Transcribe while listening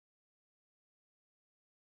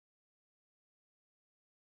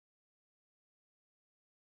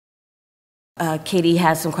Katie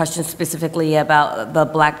has some questions specifically about the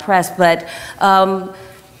Black press, but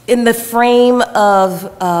in the frame of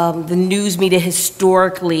the news media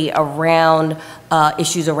historically around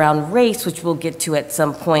issues around race, which we'll get to at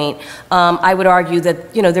some point, I would argue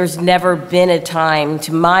that there's never been a time,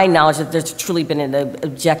 to my knowledge, that there's truly been an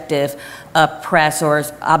objective press or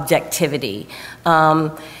objectivity.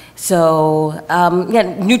 Yeah,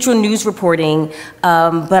 neutral news reporting,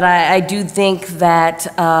 but I do think that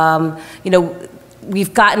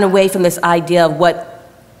we've gotten away from this idea of what,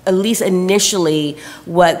 at least initially,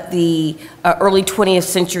 what the early 20th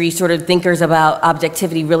century sort of thinkers about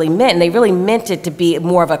objectivity really meant. And they really meant it to be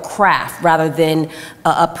more of a craft rather than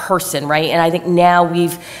a person, right? And I think now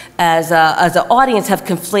we've, as an audience, have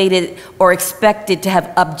conflated or expected to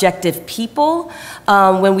have objective people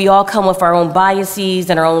when we all come with our own biases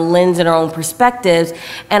and our own lens and our own perspectives.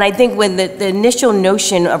 And I think when the initial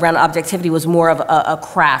notion around objectivity was more of a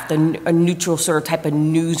craft, a neutral sort of type of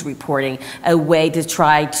news reporting, a way to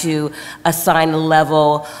try to assign a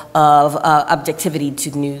level of objectivity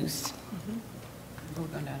to news.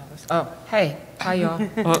 Oh, hey, hi y'all.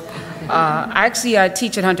 I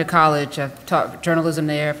teach at Hunter College. I've taught journalism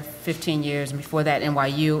there for 15 years, and before that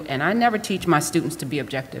NYU, and I never teach my students to be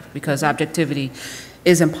objective because objectivity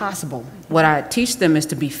is impossible. What I teach them is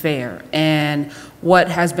to be fair, and what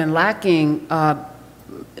has been lacking, I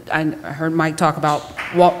heard Mike talk about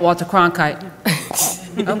Walter Cronkite.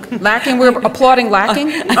 Okay. Lacking, we're applauding lacking?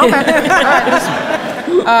 Okay, all right, listen.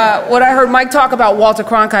 What I heard Mike talk about Walter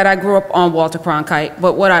Cronkite, I grew up on Walter Cronkite,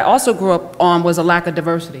 but what I also grew up on was a lack of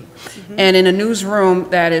diversity. And in a newsroom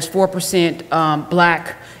that is 4%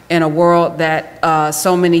 black, in a world that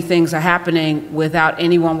so many things are happening without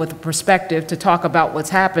anyone with a perspective to talk about what's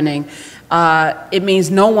happening, it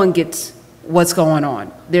means no one gets what's going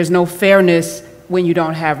on. There's no fairness when you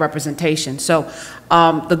don't have representation. So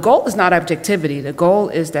the goal is not objectivity. The goal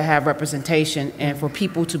is to have representation and for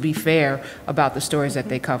people to be fair about the stories that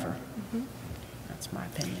they cover. That's my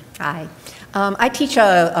opinion. Hi. I teach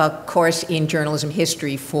a course in journalism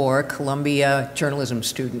history for Columbia journalism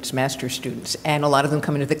students, master's students, and a lot of them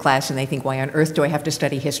come into the class and they think, why on earth do I have to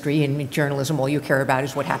study history? In journalism, all you care about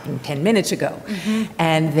is what happened 10 minutes ago.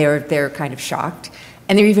 And they're kind of shocked.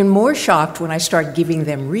 And they're even more shocked when I start giving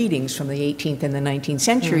them readings from the 18th and the 19th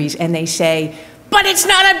centuries, and they say, but it's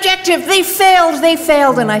not objective, they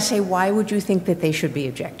failed. And I say, why would you think that they should be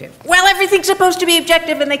objective? Well, everything's supposed to be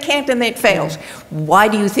objective and they can't and it fails. Why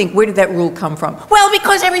do you think, where did that rule come from? Well,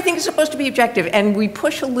 because everything is supposed to be objective. And we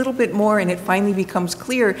push a little bit more and it finally becomes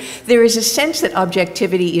clear. There is a sense that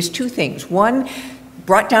objectivity is two things. One,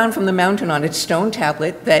 brought down from the mountain on its stone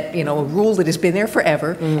tablet, that, a rule that has been there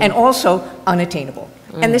forever, and also unattainable.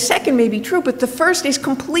 And the second may be true, but the first is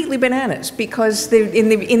completely bananas, because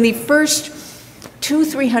in the first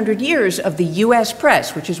 200-300 years of the US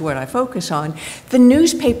press, which is what I focus on, the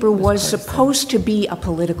newspaper was supposed to be a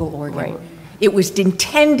political organ. Right. It was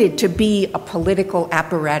intended to be a political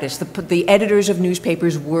apparatus. The editors of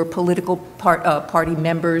newspapers were political party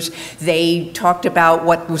members. They talked about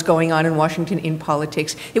what was going on in Washington in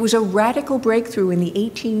politics. It was a radical breakthrough in the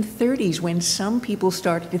 1830s when some people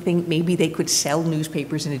started to think maybe they could sell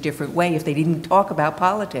newspapers in a different way if they didn't talk about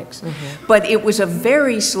politics. But it was a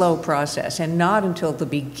very slow process, and not until the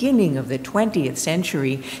beginning of the 20th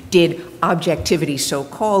century did objectivity,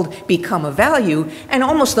 so-called, become a value. And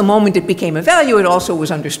almost the moment it became a value, it also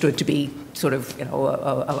was understood to be sort of,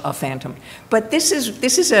 a phantom. But this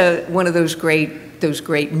is one of those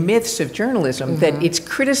great myths of journalism, that it's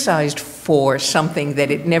criticized for something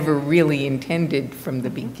that it never really intended from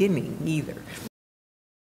the beginning either.